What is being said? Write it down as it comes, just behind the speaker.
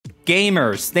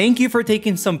Gamers, thank you for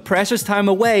taking some precious time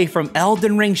away from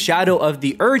Elden Ring Shadow of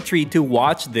the Erdtree to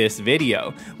watch this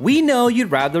video. We know you'd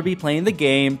rather be playing the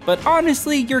game, but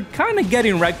honestly, you're kinda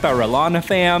getting wrecked by Rolana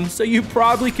fam, so you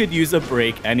probably could use a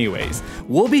break anyways.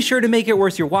 We'll be sure to make it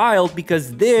worth your while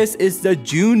because this is the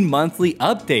June monthly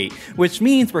update, which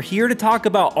means we're here to talk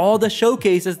about all the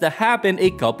showcases that happened a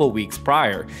couple weeks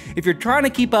prior. If you're trying to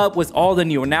keep up with all the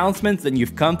new announcements, then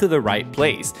you've come to the right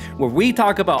place, where we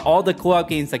talk about all the co-op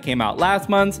games that came out last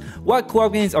month, what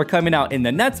co-op games are coming out in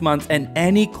the next month, and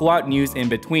any co-op news in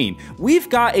between. We've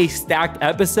got a stacked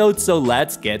episode, so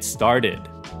let's get started.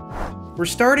 We're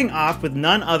starting off with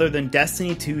none other than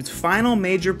Destiny 2's final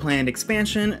major planned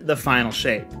expansion, The Final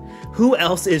Shape. Who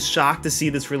else is shocked to see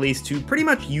this release to pretty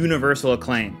much universal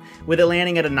acclaim, with it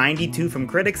landing at a 92 from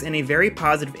critics and a very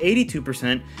positive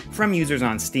 82% from users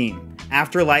on Steam.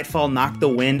 After Lightfall knocked the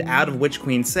wind out of Witch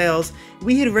Queen's sails,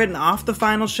 we had written off The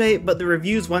Final Shape, but the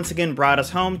reviews once again brought us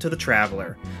home to the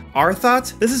Traveler. Our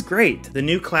thoughts? This is great. The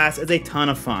new class is a ton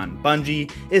of fun.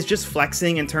 Bungie is just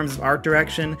flexing in terms of art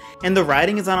direction, and the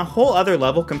writing is on a whole other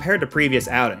level compared to previous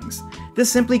outings.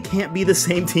 This simply can't be the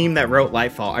same team that wrote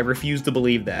Lightfall. I refuse to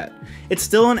believe that. It's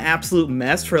still an absolute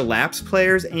mess for lapsed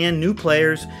players and new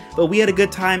players, but we had a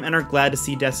good time and are glad to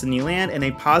see Destiny land in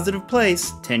a positive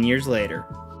place 10 years later.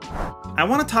 I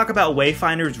want to talk about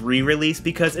Wayfinder's re-release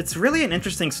because it's really an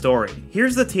interesting story.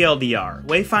 Here's the TLDR.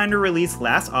 Wayfinder released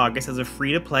last August as a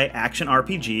free-to-play action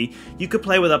RPG. You could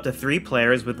play with up to 3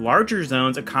 players, with larger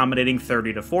zones accommodating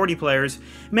 30 to 40 players,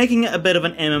 making it a bit of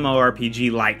an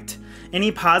MMORPG light. Any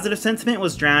positive sentiment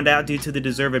was drowned out due to the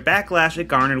deserved backlash it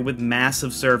garnered with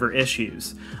massive server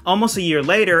issues. Almost a year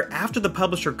later, after the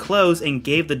publisher closed and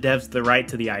gave the devs the right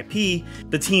to the IP,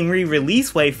 the team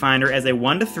re-released Wayfinder as a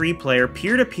 1 to 3 player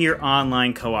peer-to-peer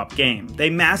online co-op game. They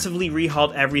massively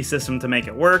rehauled every system to make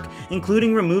it work,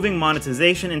 including removing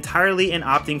monetization entirely and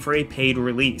opting for a paid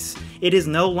release. It is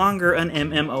no longer an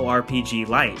MMORPG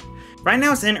light. Right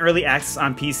now it's in early access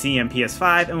on PC and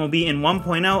PS5 and will be in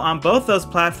 1.0 on both those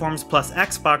platforms plus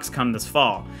Xbox come this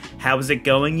fall. How is it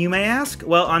going, you may ask?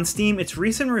 Well, on Steam, its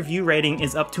recent review rating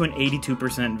is up to an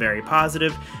 82% very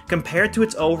positive, compared to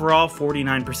its overall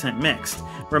 49% mixed.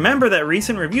 Remember that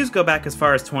recent reviews go back as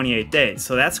far as 28 days,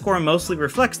 so that score mostly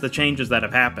reflects the changes that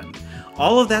have happened.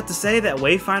 All of that to say that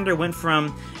Wayfinder went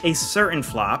from a certain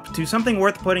flop to something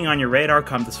worth putting on your radar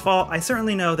come this fall. I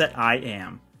certainly know that I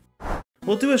am.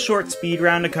 We'll do a short speed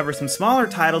round to cover some smaller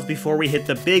titles before we hit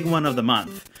the big one of the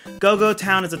month. Go-Go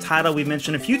Town is a title we've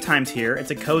mentioned a few times here.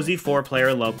 It's a cozy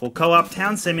 4-player local co-op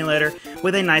town simulator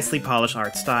with a nicely polished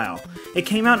art style. It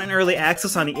came out in early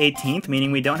access on the 18th,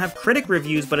 meaning we don't have critic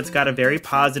reviews, but it's got a very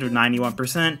positive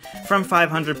 91% from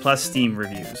 500 plus Steam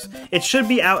reviews. It should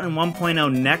be out in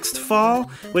 1.0 next fall,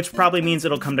 which probably means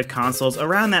it'll come to consoles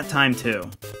around that time too.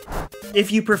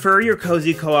 If you prefer your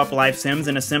cozy co-op life sims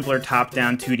in a simpler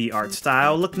top-down 2D art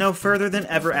style, look no further than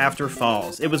Everafter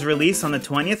Falls. It was released on the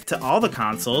 20th to all the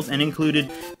consoles and included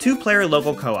 2-player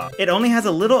local co-op. It only has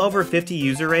a little over 50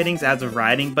 user ratings as of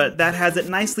writing, but that has it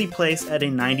nicely placed at a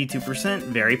 92%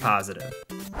 very positive.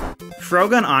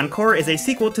 Frogun Encore is a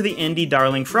sequel to the indie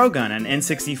darling Frogun, an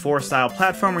N64-style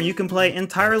platformer you can play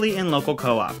entirely in local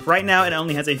co-op. Right now it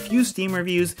only has a few Steam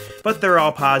reviews, but they're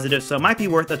all positive, so it might be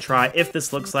worth a try if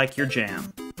this looks like your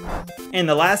jam. And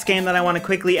the last game that I want to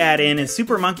quickly add in is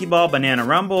Super Monkey Ball Banana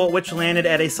Rumble, which landed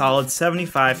at a solid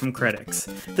 75 from critics.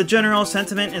 The general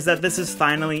sentiment is that this is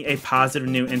finally a positive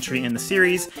new entry in the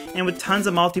series, and with tons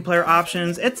of multiplayer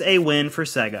options, it's a win for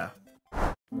Sega.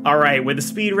 Alright, with the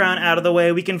speed round out of the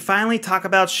way, we can finally talk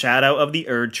about Shadow of the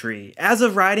Erdtree. As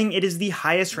of writing, it is the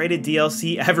highest rated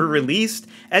DLC ever released,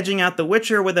 edging out The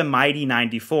Witcher with a mighty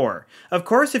 94. Of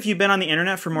course, if you've been on the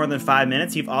internet for more than 5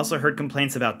 minutes, you've also heard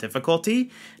complaints about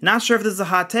difficulty. Not sure if this is a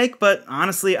hot take, but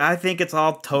honestly, I think it's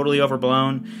all totally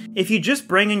overblown. If you just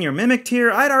bring in your Mimic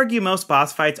tier, I'd argue most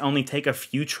boss fights only take a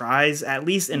few tries, at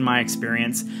least in my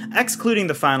experience, excluding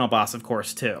the final boss, of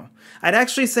course, too. I'd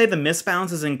actually say the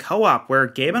misbalance is in co-op, where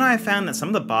Gabe and I found that some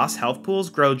of the boss health pools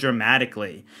grow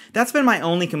dramatically. That's been my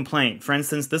only complaint. For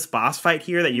instance, this boss fight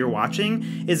here that you're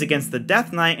watching is against the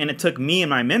Death Knight, and it took me and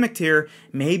my Mimic tier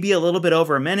maybe a little bit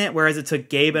over a minute, whereas it took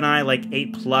Gabe and I like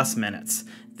 8+ minutes.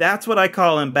 That's what I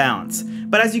call imbalance.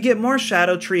 But as you get more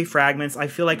Shadow Tree fragments, I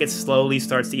feel like it slowly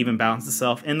starts to even balance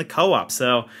itself in the co-op,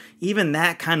 so even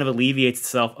that kind of alleviates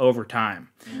itself over time.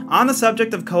 On the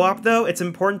subject of co-op though, it's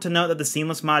important to note that the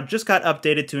Seamless mod just got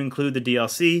updated to include the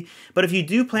DLC, but if you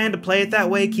do plan to play it that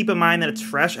way, keep in mind that it's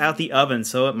fresh out the oven,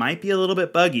 so it might be a little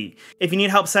bit buggy. If you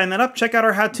need help setting that up, check out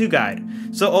our how-to guide.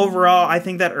 So overall, I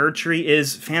think that Erdtree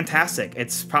is fantastic.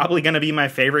 It's probably going to be my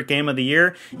favorite game of the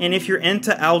year, and if you're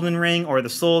into Elden Ring or the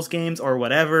Souls games or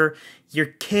whatever, you're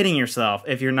kidding yourself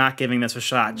if you're not giving this a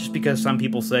shot just because some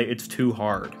people say it's too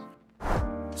hard.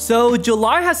 So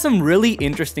July has some really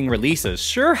interesting releases.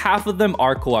 Sure, half of them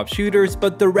are co-op shooters,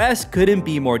 but the rest couldn't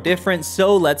be more different,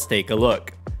 so let's take a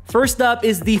look. First up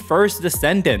is the first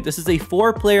Descendant. This is a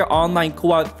 4-player online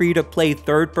co-op free-to-play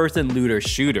third-person looter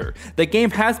shooter. The game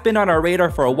has been on our radar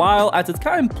for a while as it's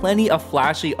gotten plenty of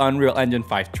flashy Unreal Engine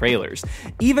 5 trailers.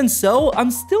 Even so,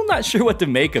 I'm still not sure what to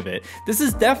make of it. This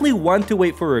is definitely one to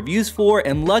wait for reviews for,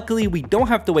 and luckily we don't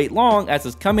have to wait long as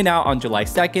it's coming out on July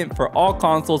 2nd for all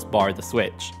consoles bar the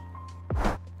Switch.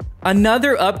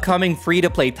 Another upcoming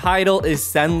free-to-play title is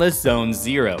Zenless Zone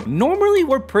Zero. Normally,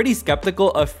 we're pretty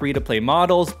skeptical of free-to-play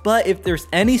models, but if there's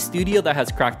any studio that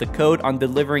has cracked the code on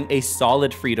delivering a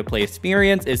solid free-to-play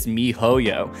experience, it's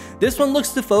miHoYo. This one looks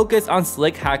to focus on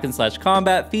slick hack-and-slash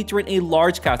combat, featuring a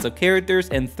large cast of characters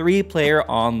and 3-player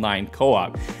online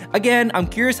co-op. Again, I'm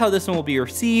curious how this one will be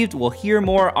received. We'll hear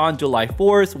more on July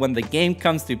 4th when the game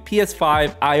comes to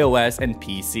PS5, iOS, and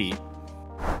PC.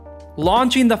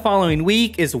 Launching the following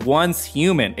week is Once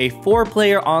Human, a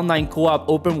 4-player online co-op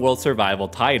open-world survival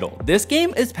title. This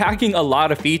game is packing a lot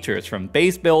of features from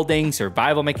base building,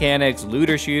 survival mechanics,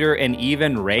 looter shooter, and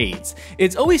even raids.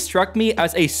 It's always struck me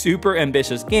as a super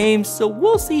ambitious game, so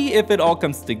we'll see if it all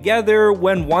comes together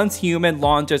when Once Human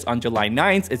launches on July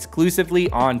 9th exclusively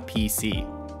on PC.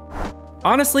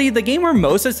 Honestly, the game we're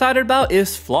most excited about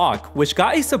is Flock, which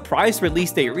got a surprise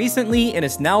release date recently and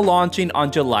is now launching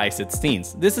on July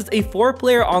 16th. This is a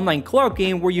 4-player online co-op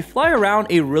game where you fly around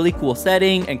a really cool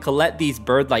setting and collect these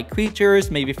bird-like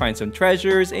creatures, maybe find some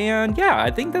treasures, and yeah,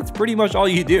 I think that's pretty much all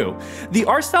you do. The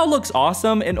art style looks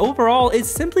awesome, and overall, it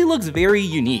simply looks very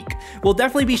unique. We'll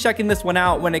definitely be checking this one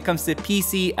out when it comes to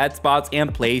PC, Xbox,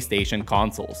 and PlayStation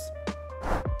consoles.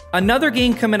 Another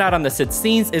game coming out on the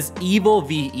 16th is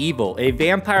EvilVEvil, a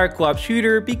vampire co-op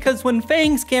shooter because when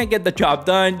Fangs can't get the job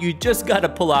done, you just gotta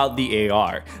pull out the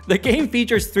AR. The game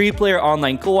features 3-player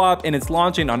online co-op and it's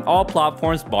launching on all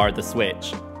platforms bar the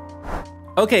Switch.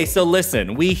 Okay, so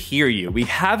listen, we hear you. We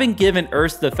haven't given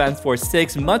Earth's Defense Force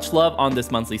 6 much love on this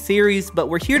monthly series, but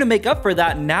we're here to make up for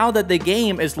that now that the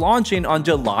game is launching on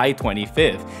July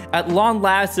 25th. At long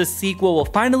last, this sequel will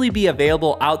finally be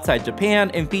available outside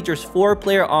Japan and features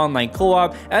 4-player online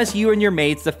co-op as you and your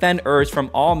mates defend Earth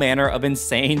from all manner of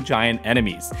insane giant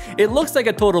enemies. It looks like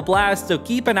a total blast, so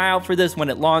keep an eye out for this when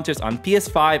it launches on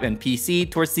PS5 and PC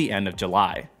towards the end of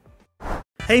July.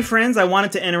 Hey friends, I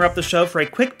wanted to interrupt the show for a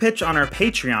quick pitch on our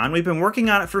Patreon. We've been working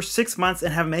on it for 6 months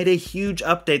and have made a huge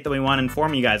update that we want to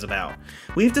inform you guys about.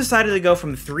 We've decided to go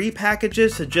from 3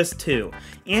 packages to just 2,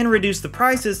 and reduce the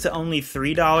prices to only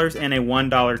 $3 and a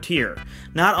 $1 tier.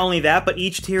 Not only that, but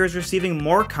each tier is receiving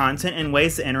more content and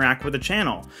ways to interact with the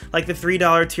channel, like the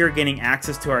 $3 tier getting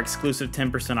access to our exclusive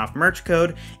 10% off merch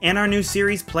code, and our new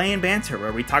series Play and Banter,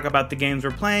 where we talk about the games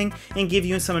we're playing and give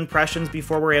you some impressions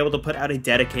before we're able to put out a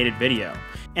dedicated video.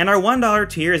 And our $1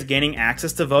 tier is gaining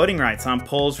access to voting rights on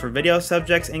polls for video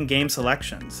subjects and game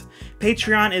selections.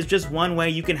 Patreon is just one way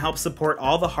you can help support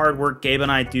all the hard work Gabe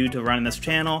and I do to run this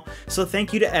channel, so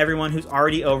thank you to everyone who's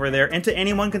already over there and to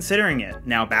anyone considering it.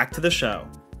 Now back to the show.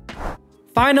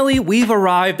 Finally, we've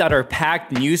arrived at our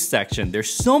packed news section. There's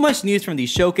so much news from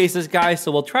these showcases, guys,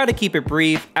 so we'll try to keep it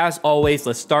brief. As always,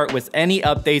 let's start with any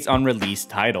updates on released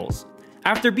titles.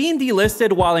 After being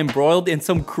delisted while embroiled in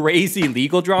some crazy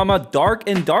legal drama, Dark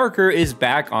and Darker is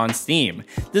back on Steam.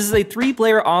 This is a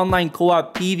 3-player online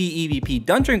co-op PvEvP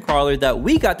dungeon crawler that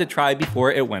we got to try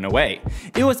before it went away.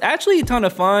 It was actually a ton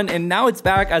of fun, and now it's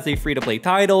back as a free-to-play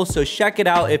title, so check it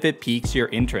out if it piques your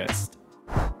interest.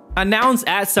 Announced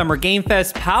at Summer Game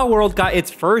Fest, Palworld got its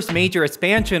first major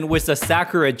expansion with the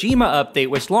Sakurajima update,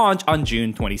 which launched on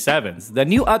June 27th. The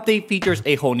new update features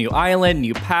a whole new island,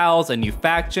 new pals, a new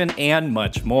faction, and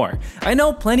much more. I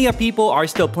know plenty of people are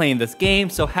still playing this game,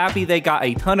 so happy they got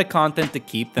a ton of content to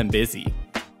keep them busy.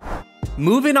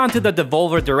 Moving on to the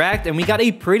Devolver Direct, and we got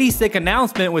a pretty sick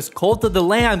announcement with Cult of the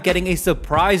Lamb getting a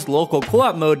surprise local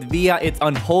co-op mode via its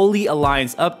Unholy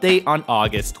Alliance update on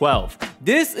August 12th.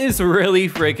 This is really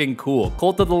freaking cool.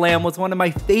 Cult of the Lamb was one of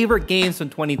my favorite games from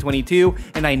 2022,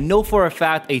 and I know for a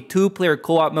fact a 2-player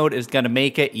co-op mode is gonna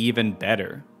make it even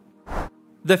better.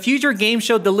 The Future Game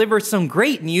Show delivers some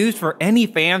great news for any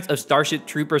fans of Starship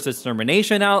Troopers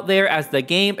Extermination out there, as the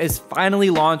game is finally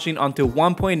launching onto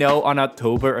 1.0 on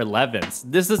October 11th.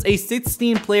 This is a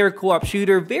 16-player co-op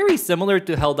shooter very similar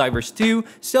to Helldivers 2,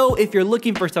 so if you're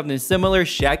looking for something similar,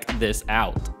 check this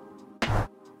out.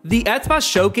 The Xbox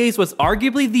Showcase was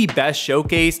arguably the best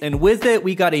showcase, and with it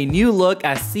we got a new look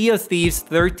at Sea of Thieves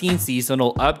 13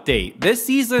 seasonal update. This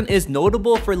season is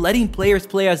notable for letting players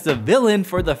play as the villain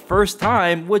for the first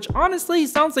time, which honestly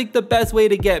sounds like the best way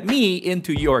to get me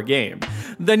into your game.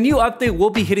 The new update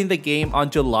will be hitting the game on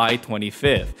July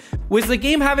 25th. With the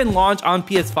game having launched on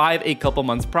PS5 a couple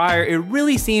months prior, it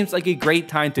really seems like a great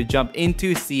time to jump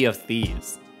into Sea of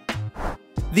Thieves.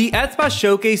 The Xbox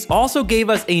Showcase also gave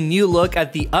us a new look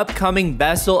at the upcoming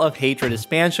Vessel of Hatred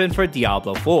expansion for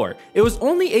Diablo 4. It was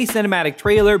only a cinematic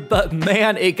trailer, but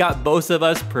man, it got both of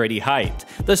us pretty hyped.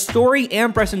 The story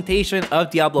and presentation of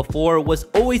Diablo 4 was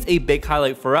always a big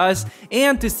highlight for us,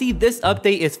 and to see this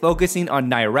update is focusing on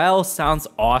Nyrel sounds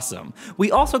awesome.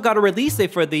 We also got a release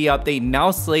date for the update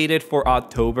now slated for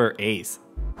October 8th.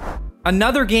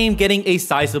 Another game getting a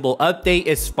sizable update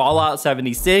is Fallout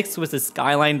 76 with the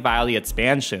Skyline Valley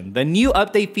expansion. The new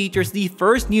update features the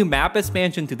first new map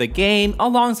expansion to the game,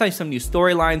 alongside some new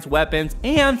storylines, weapons,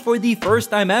 and for the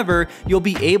first time ever, you'll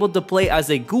be able to play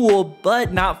as a ghoul,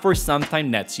 but not for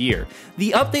sometime next year.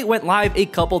 The update went live a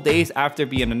couple days after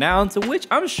being announced, which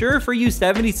I'm sure for you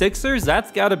 76ers,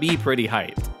 that's gotta be pretty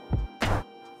hyped.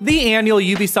 The annual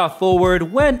Ubisoft Forward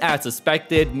went as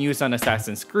expected, news on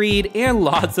Assassin's Creed, and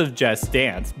lots of Just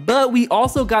Dance. But we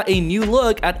also got a new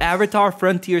look at Avatar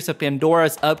Frontiers of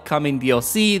Pandora's upcoming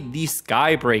DLC, the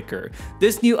Skybreaker.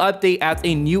 This new update adds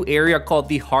a new area called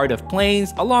the Heart of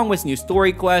Plains, along with new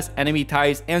story quests, enemy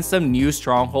types, and some new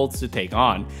strongholds to take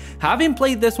on. Having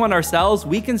played this one ourselves,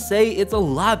 we can say it's a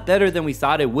lot better than we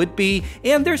thought it would be,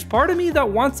 and there's part of me that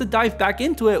wants to dive back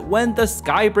into it when the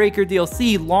Skybreaker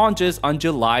DLC launches on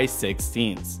July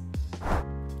 16th.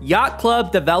 Yacht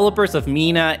Club, developers of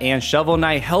Mina and Shovel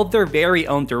Knight, held their very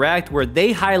own direct where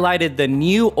they highlighted the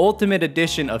new Ultimate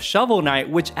Edition of Shovel Knight,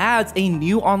 which adds a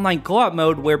new online co-op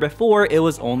mode where before it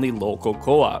was only local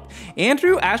co-op.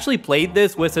 Andrew actually played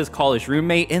this with his college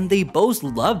roommate and they both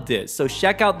loved it, so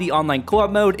check out the online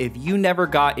co-op mode if you never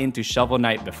got into Shovel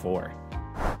Knight before.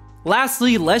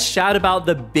 Lastly, let's chat about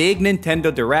the big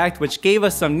Nintendo Direct, which gave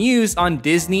us some news on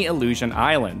Disney Illusion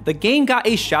Island. The game got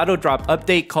a shadow drop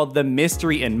update called The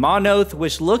Mystery in Monoth,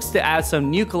 which looks to add some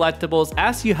new collectibles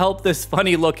as you help this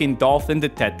funny looking dolphin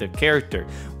detective character.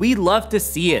 We love to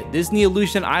see it. Disney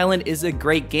Illusion Island is a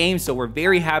great game, so we're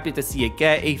very happy to see it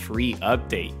get a free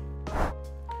update.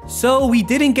 So we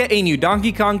didn't get a new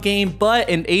Donkey Kong game, but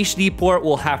an HD port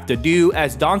will have to do,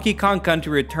 as Donkey Kong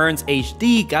Country Returns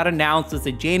HD got announced as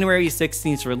a January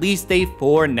 16th release date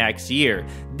for next year.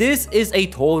 This is a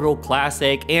total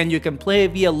classic, and you can play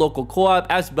it via local co-op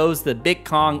as both the Big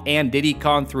Kong and Diddy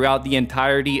Kong throughout the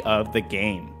entirety of the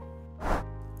game.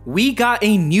 We got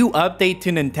a new update to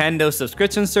Nintendo's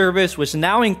subscription service, which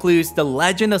now includes The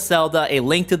Legend of Zelda: A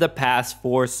Link to the Past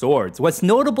 4 Swords. What's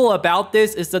notable about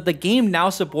this is that the game now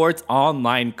supports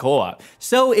online co-op.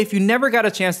 So if you never got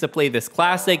a chance to play this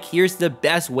classic, here's the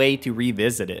best way to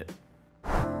revisit it.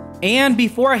 And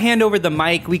before I hand over the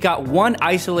mic, we got one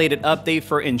isolated update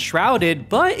for Enshrouded,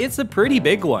 but it's a pretty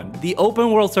big one. The open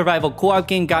world survival co-op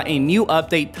game got a new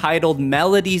update titled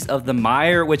Melodies of the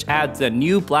Mire, which adds a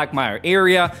new Black Mire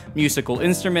area, musical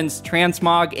instruments,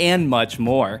 transmog, and much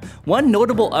more. One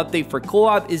notable update for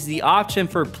co-op is the option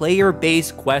for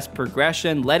player-based quest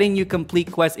progression, letting you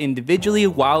complete quests individually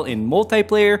while in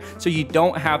multiplayer, so you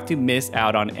don't have to miss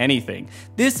out on anything.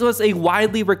 This was a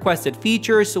widely requested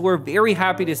feature, so we're very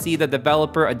happy to see the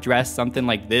developer address something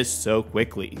like this so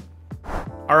quickly.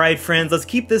 Alright friends, let's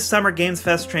keep this Summer Games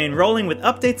Fest train rolling with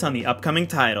updates on the upcoming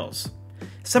titles.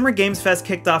 Summer Games Fest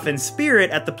kicked off in spirit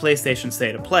at the PlayStation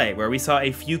State of Play, where we saw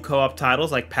a few co-op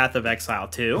titles like Path of Exile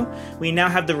 2. We now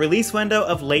have the release window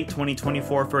of late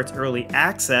 2024 for its early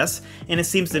access, and it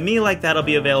seems to me like that'll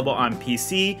be available on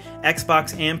PC,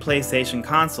 Xbox, and PlayStation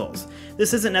consoles.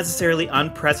 This isn't necessarily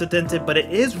unprecedented, but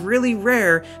it is really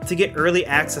rare to get early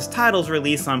access titles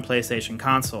released on PlayStation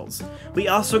consoles. We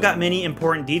also got many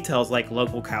important details like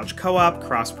local couch co-op,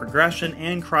 cross-progression,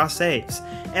 and cross-saves.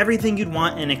 Everything you'd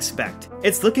want and expect.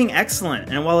 It's looking excellent,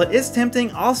 and while it is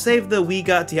tempting, I'll save the "we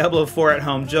got Diablo 4 at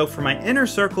home" joke for my inner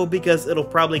circle because it'll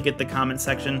probably get the comment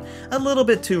section a little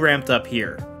bit too ramped up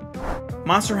here.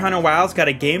 Monster Hunter Wilds got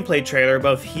a gameplay trailer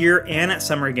both here and at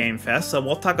Summer Game Fest, so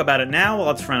we'll talk about it now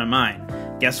while it's front of mind.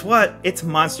 Guess what? It's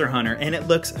Monster Hunter, and it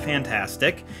looks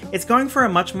fantastic. It's going for a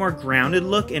much more grounded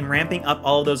look and ramping up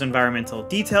all of those environmental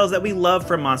details that we love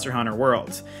from Monster Hunter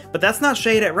Worlds. But that's not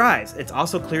shade at Rise, it's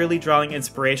also clearly drawing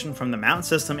inspiration from the mount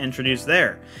system introduced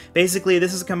there. Basically,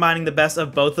 this is combining the best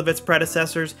of both of its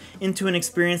predecessors into an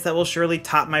experience that will surely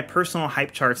top my personal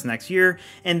hype charts next year,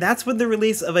 and that's with the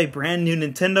release of a brand new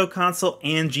Nintendo console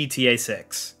and GTA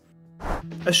 6.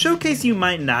 A showcase you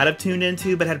might not have tuned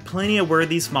into but had plenty of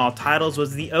worthy small titles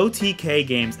was the OTK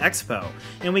Games Expo,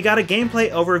 and we got a gameplay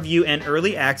overview and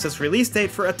early access release date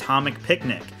for Atomic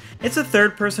Picnic. It's a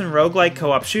third-person roguelike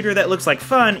co-op shooter that looks like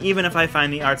fun, even if I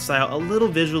find the art style a little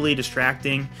visually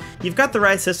distracting. You've got the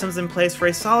right systems in place for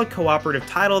a solid cooperative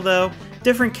title though,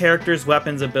 different characters,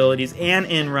 weapons, abilities, and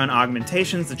in-run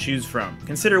augmentations to choose from.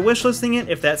 Consider wishlisting it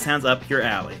if that sounds up your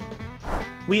alley.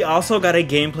 We also got a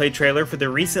gameplay trailer for the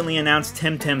recently announced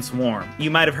Temtem Swarm.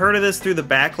 You might have heard of this through the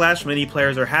backlash many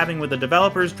players are having with the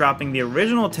developers dropping the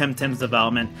original Temtem's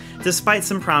development, despite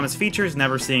some promised features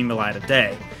never seeing the light of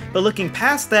day. But looking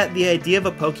past that, the idea of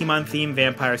a Pokemon-themed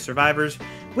Vampire Survivors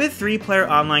with 3-player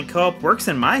online co-op works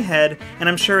in my head, and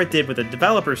I'm sure it did with the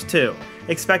developers too.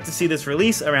 Expect to see this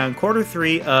release around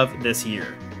Q3 of this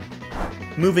year.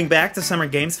 Moving back to Summer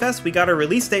Games Fest, we got a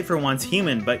release date for Once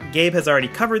Human, but Gabe has already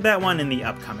covered that one in the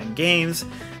upcoming games.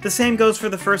 The same goes for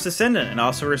the first Descendant, and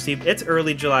also received its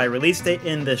early July release date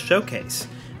in this showcase.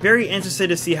 Very interested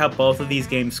to see how both of these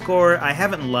games score. I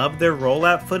haven't loved their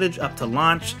rollout footage up to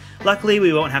launch. Luckily,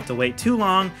 we won't have to wait too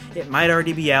long. It might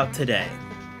already be out today.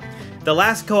 The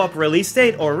last co-op release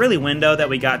date, or really window, that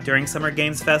we got during Summer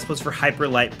Games Fest was for Hyper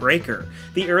Light Breaker.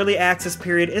 The early access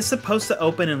period is supposed to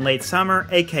open in late summer,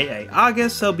 aka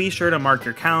August, so be sure to mark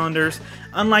your calendars.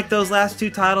 Unlike those last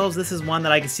two titles, this is one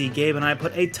that I can see Gabe and I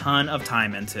put a ton of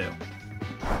time into.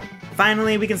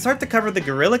 Finally, we can start to cover the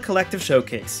Guerrilla Collective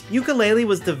Showcase. Yooka-Laylee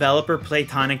was developer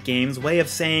Playtonic Games' way of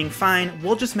saying, fine,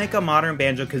 we'll just make a modern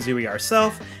Banjo-Kazooie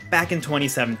ourselves, back in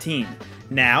 2017.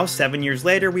 Now, 7 years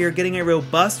later, we are getting a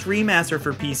robust remaster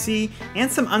for PC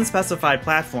and some unspecified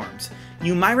platforms.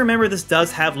 You might remember this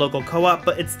does have local co-op,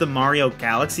 but it's the Mario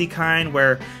Galaxy kind,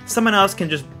 where someone else can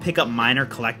just pick up minor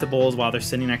collectibles while they're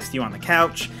sitting next to you on the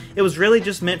couch. It was really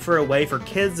just meant for a way for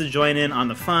kids to join in on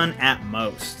the fun at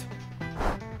most.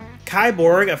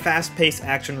 Kyborg, a fast-paced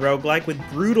action roguelike with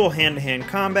brutal hand-to-hand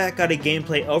combat, got a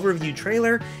gameplay overview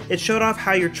trailer. It showed off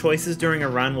how your choices during a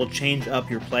run will change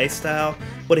up your playstyle.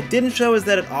 What it didn't show is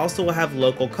that it also will have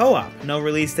local co-op. No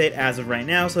release date as of right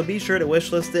now, so be sure to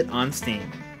wishlist it on Steam.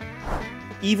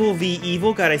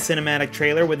 EvilVEvil got a cinematic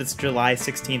trailer with its July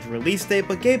 16th release date,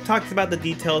 but Gabe talked about the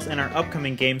details in our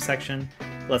upcoming game section.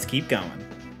 Let's keep going.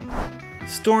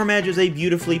 Storm Edge is a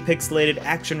beautifully pixelated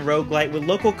action roguelite with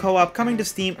local co-op coming to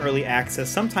Steam Early Access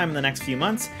sometime in the next few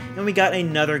months, and we got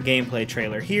another gameplay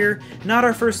trailer here. Not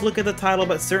our first look at the title,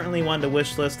 but certainly one to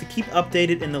wishlist to keep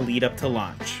updated in the lead up to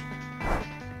launch.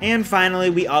 And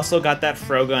finally, we also got that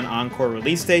Frogun Encore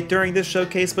release date during this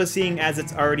showcase, but seeing as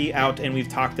it's already out and we've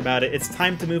talked about it, it's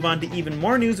time to move on to even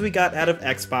more news we got out of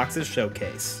Xbox's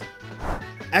showcase.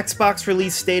 Xbox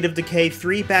released State of Decay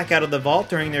 3 back out of the vault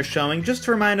during their showing, just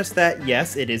to remind us that,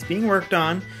 yes, it is being worked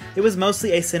on. It was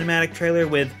mostly a cinematic trailer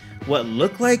with what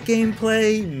looked like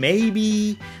gameplay,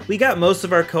 maybe. We got most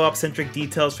of our co-op-centric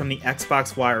details from the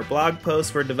Xbox Wire blog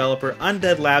post, where developer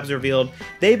Undead Labs revealed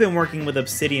they've been working with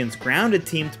Obsidian's Grounded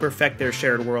team to perfect their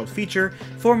shared world feature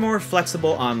for more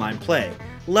flexible online play.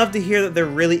 Love to hear that they're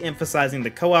really emphasizing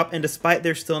the co-op, and despite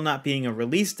there still not being a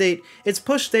release date, it's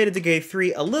pushed State of Decay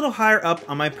 3 a little higher up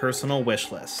on my personal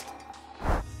wish list.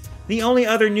 The only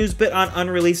other news bit on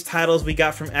unreleased titles we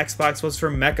got from Xbox was for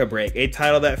Mecha Break, a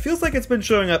title that feels like it's been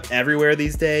showing up everywhere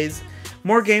these days.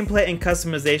 More gameplay and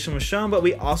customization was shown, but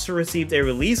we also received a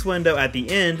release window at the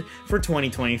end for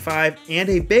 2025 and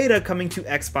a beta coming to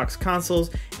Xbox consoles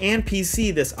and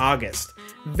PC this August.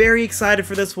 Very excited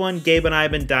for this one. Gabe and I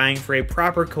have been dying for a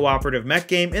proper cooperative mech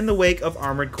game in the wake of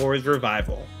Armored Core's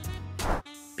revival.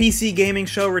 PC Gaming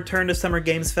Show returned to Summer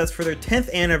Games Fest for their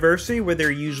 10th anniversary with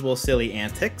their usual silly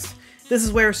antics. This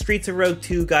is where Streets of Rogue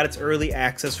 2 got its early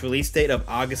access release date of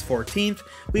August 14th.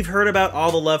 We've heard about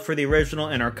all the love for the original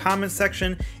in our comments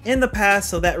section in the past,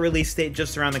 so that release date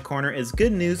just around the corner is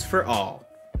good news for all.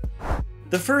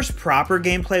 The first proper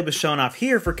gameplay was shown off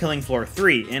here for Killing Floor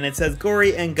 3, and it's as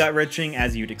gory and gut-wrenching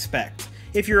as you'd expect.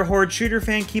 If you're a Horde shooter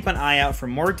fan, keep an eye out for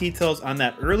more details on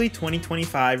that early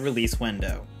 2025 release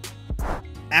window.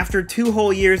 After 2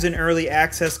 whole years in early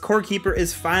access, Core Keeper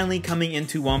is finally coming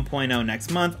into 1.0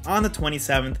 next month on the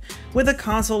 27th with a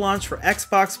console launch for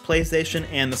Xbox, PlayStation,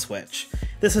 and the Switch.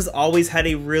 This has always had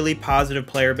a really positive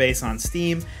player base on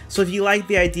Steam, so if you like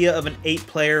the idea of an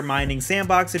 8-player mining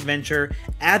sandbox adventure,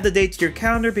 add the date to your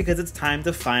calendar because it's time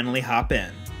to finally hop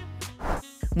in.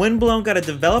 Windblown got a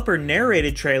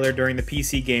developer-narrated trailer during the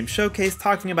PC Game Showcase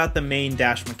talking about the main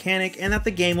dash mechanic and that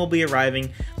the game will be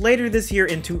arriving later this year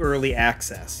into early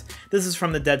access. This is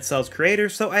from the Dead Cells creator,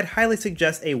 so I'd highly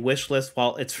suggest a wishlist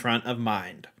while it's front of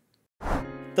mind.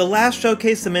 The last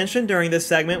showcase to mention during this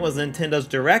segment was Nintendo's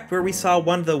Direct, where we saw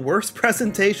one of the worst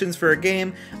presentations for a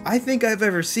game I think I've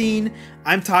ever seen.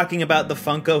 I'm talking about the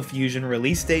Funko Fusion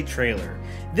release date trailer.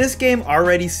 This game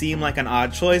already seemed like an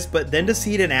odd choice, but then to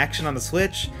see it in action on the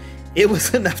Switch, it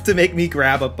was enough to make me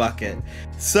grab a bucket.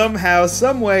 Somehow,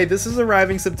 someway, this is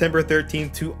arriving September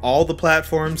 13th to all the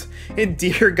platforms, and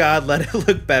dear God, let it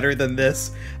look better than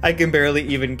this. I can barely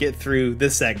even get through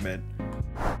this segment.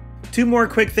 Two more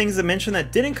quick things to mention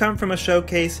that didn't come from a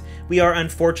showcase. We are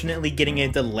unfortunately getting a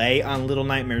delay on Little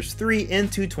Nightmares 3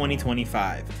 into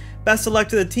 2025. Best of luck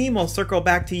to the team, we'll circle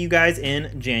back to you guys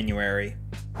in January.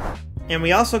 And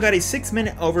we also got a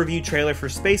 6-minute overview trailer for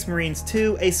Space Marines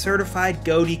 2, a certified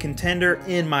GOTY contender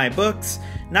in my books.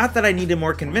 Not that I needed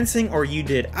more convincing, or you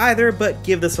did either, but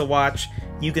give this a watch.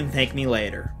 You can thank me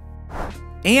later.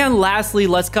 And lastly,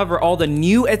 let's cover all the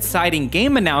new exciting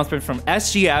game announcements from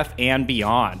SGF and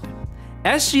beyond.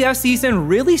 SGF season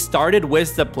really started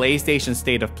with the PlayStation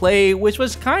State of Play, which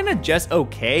was kinda just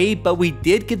okay, but we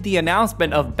did get the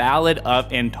announcement of Ballad of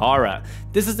Antara.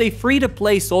 This is a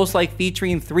free-to-play Souls-like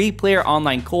featuring 3-player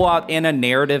online co-op and a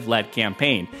narrative-led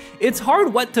campaign. It's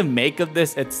hard what to make of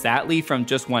this exactly from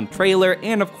just one trailer,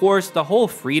 and of course, the whole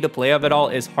free-to-play of it all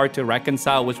is hard to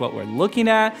reconcile with what we're looking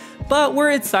at, but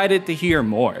we're excited to hear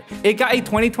more. It got a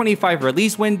 2025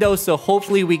 release window, so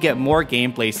hopefully we get more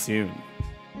gameplay soon.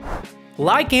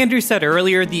 Like Andrew said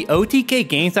earlier, the OTK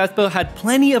Games Expo had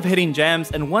plenty of hidden gems,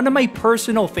 and one of my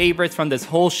personal favorites from this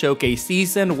whole showcase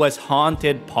season was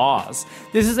Haunted Paws.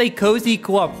 This is a cozy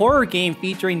co-op horror game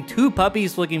featuring 2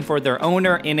 puppies looking for their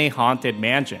owner in a haunted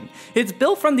mansion. It's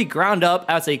built from the ground up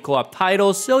as a co-op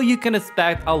title, so you can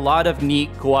expect a lot of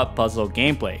neat co-op puzzle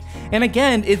gameplay. And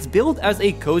again, it's built as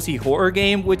a cozy horror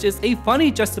game, which is a funny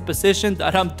juxtaposition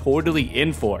that I'm totally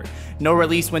in for. No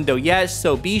release window yet,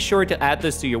 so be sure to add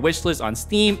this to your wishlist on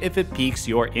Steam if it piques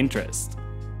your interest.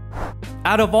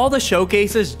 Out of all the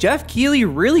showcases, Jeff Keighley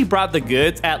really brought the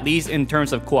goods, at least in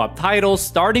terms of co-op titles,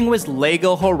 starting with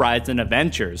LEGO Horizon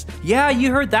Adventures. Yeah,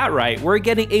 you heard that right, we're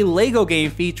getting a LEGO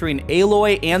game featuring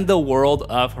Aloy and the world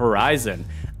of Horizon.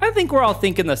 I think we're all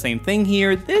thinking the same thing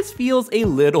here, this feels a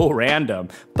little random,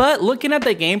 but looking at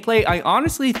the gameplay, I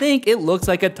honestly think it looks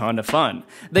like a ton of fun.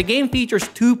 The game features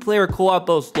 2-player co-op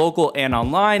both local and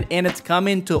online, and it's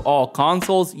coming to all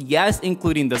consoles, yes,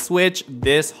 including the Switch,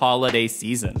 this holiday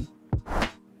season.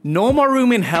 No More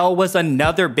Room in Hell was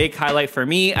another big highlight for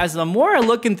me, as the more I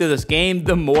look into this game,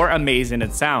 the more amazing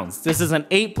it sounds. This is an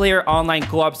 8-player online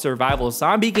co-op survival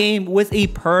zombie game with a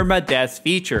permadeath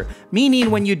feature, meaning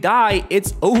when you die,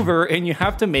 it's over and you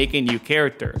have to make a new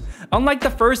character. Unlike the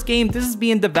first game, this is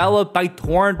being developed by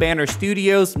Torn Banner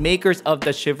Studios, makers of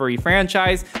the Chivalry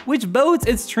franchise, which bodes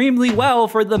extremely well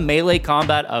for the melee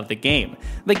combat of the game.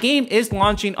 The game is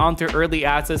launching onto early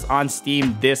access on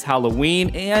Steam this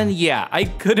Halloween, and yeah, I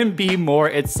couldn't be more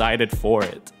excited for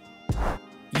it.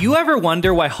 You ever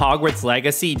wonder why Hogwarts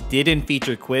Legacy didn't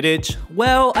feature Quidditch?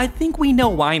 Well, I think we know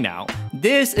why now.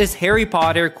 This is Harry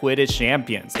Potter Quidditch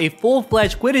Champions, a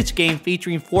full-fledged Quidditch game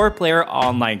featuring 4-player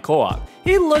online co-op.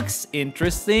 It looks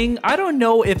interesting. I don't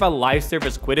know if a live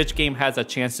service Quidditch game has a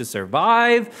chance to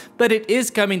survive, but it is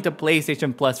coming to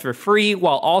PlayStation Plus for free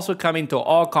while also coming to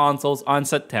all consoles on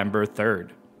September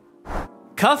 3rd.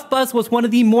 Cuff Buzz was one of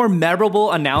the more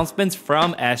memorable announcements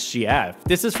from SGF.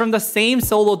 This is from the same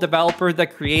solo developer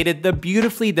that created the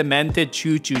beautifully demented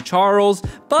Choo Choo Charles,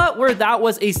 but where that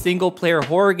was a single-player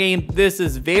horror game, this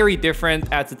is very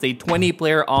different as it's a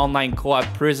 20-player online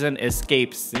co-op prison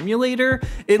escape simulator.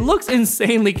 It looks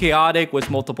insanely chaotic with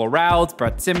multiple routes,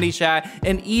 proximity chat,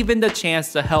 and even the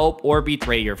chance to help or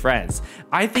betray your friends.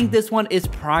 I think this one is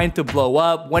primed to blow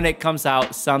up when it comes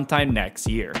out sometime next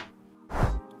year.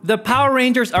 The Power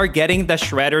Rangers are getting the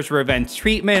Shredder's Revenge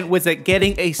treatment, with it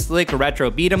getting a slick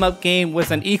retro beat-em-up game with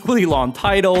an equally long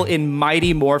title in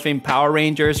Mighty Morphin Power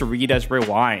Rangers Rita's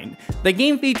Rewind. The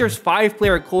game features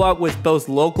 5-player co-op with both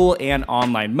local and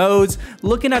online modes.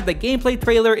 Looking at the gameplay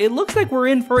trailer, it looks like we're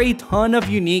in for a ton of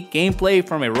unique gameplay,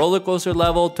 from a roller coaster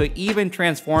level to even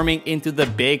transforming into the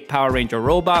big Power Ranger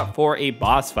robot for a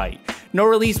boss fight. No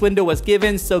release window was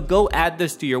given, so go add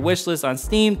this to your wishlist on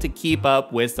Steam to keep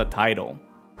up with the title.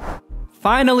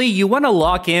 Finally, you want to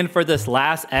lock in for this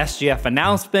last SGF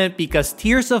announcement because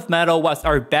Tears of Metal was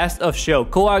our best of show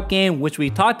co-op game, which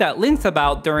we talked at length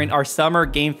about during our Summer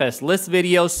Game Fest list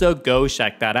video, so go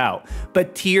check that out.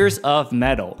 But Tears of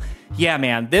Metal. Yeah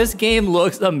man, this game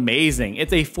looks amazing.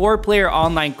 It's a 4-player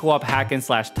online co-op hack and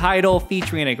slash title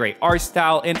featuring a great art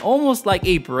style and almost like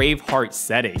a Braveheart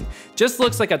setting. Just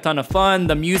looks like a ton of fun,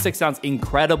 the music sounds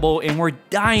incredible, and we're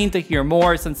dying to hear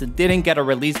more since it didn't get a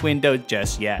release window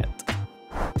just yet.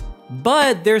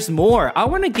 But there's more. I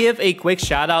want to give a quick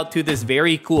shout out to this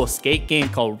very cool skate game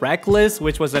called Reckless,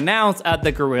 which was announced at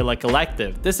the Guerrilla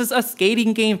Collective. This is a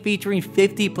skating game featuring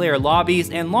 50-player lobbies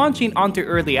and launching onto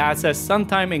early access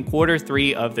sometime in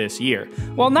Q3 of this year.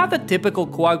 While not the typical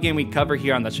co-op game we cover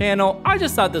here on the channel, I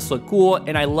just thought this looked cool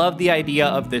and I love the idea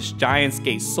of this giant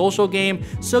skate social game,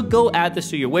 so go add this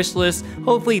to your wishlist.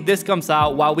 Hopefully this comes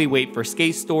out while we wait for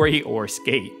Skate Story or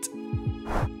Skate.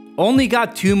 Only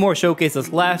got 2 more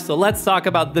showcases left, so let's talk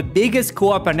about the biggest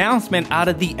co-op announcement out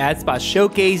of the Xbox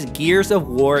showcase, Gears of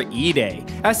War E-Day.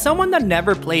 As someone that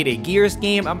never played a Gears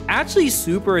game, I'm actually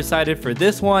super excited for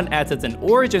this one as it's an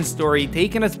origin story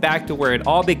taking us back to where it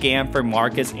all began for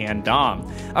Marcus and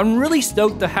Dom. I'm really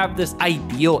stoked to have this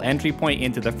ideal entry point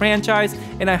into the franchise,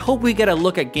 and I hope we get a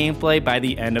look at gameplay by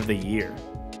the end of the year.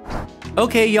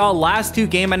 Okay y'all, last 2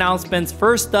 game announcements.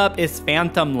 First up is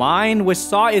Phantom Line, which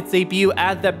saw its debut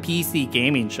at the PC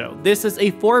Gaming Show. This is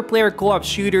a 4-player co-op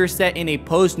shooter set in a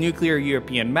post-nuclear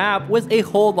European map with a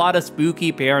whole lot of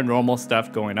spooky paranormal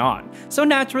stuff going on, so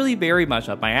naturally very much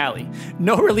up my alley.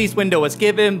 No release window was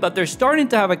given, but they're starting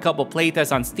to have a couple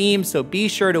playtests on Steam, so be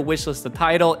sure to wishlist the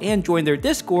title and join their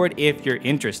Discord if you're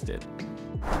interested.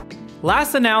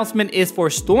 Last announcement is for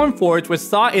Stormforge, which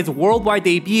saw its worldwide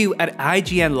debut at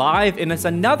IGN Live, and it's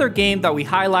another game that we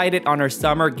highlighted on our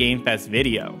Summer Game Fest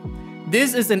video.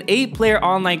 This is an 8-player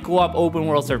online co-op open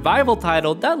world survival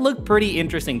title that looked pretty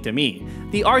interesting to me.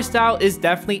 The art style is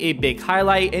definitely a big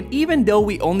highlight, and even though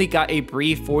we only got a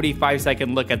brief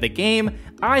 45-second look at the game,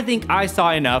 I think I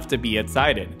saw enough to be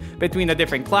excited. Between the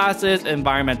different classes,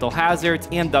 environmental hazards,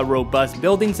 and the robust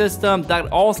building system, that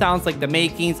all sounds like the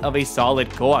makings of a solid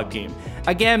co-op game.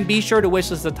 Again, be sure to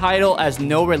wishlist the title as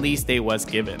no release date was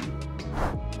given.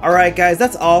 Alright guys,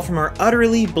 that's all from our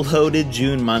utterly bloated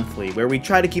June monthly, where we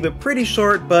try to keep it pretty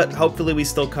short, but hopefully we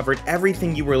still covered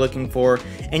everything you were looking for,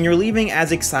 and you're leaving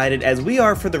as excited as we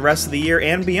are for the rest of the year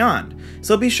and beyond.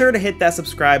 So be sure to hit that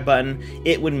subscribe button,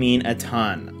 it would mean a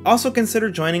ton. Also consider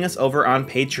joining us over on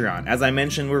Patreon. As I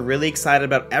mentioned, we're really excited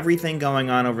about everything going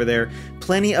on over there,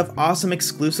 plenty of awesome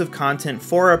exclusive content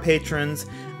for our patrons.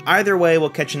 Either way,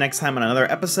 we'll catch you next time on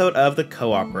another episode of the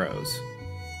Co-op Bros.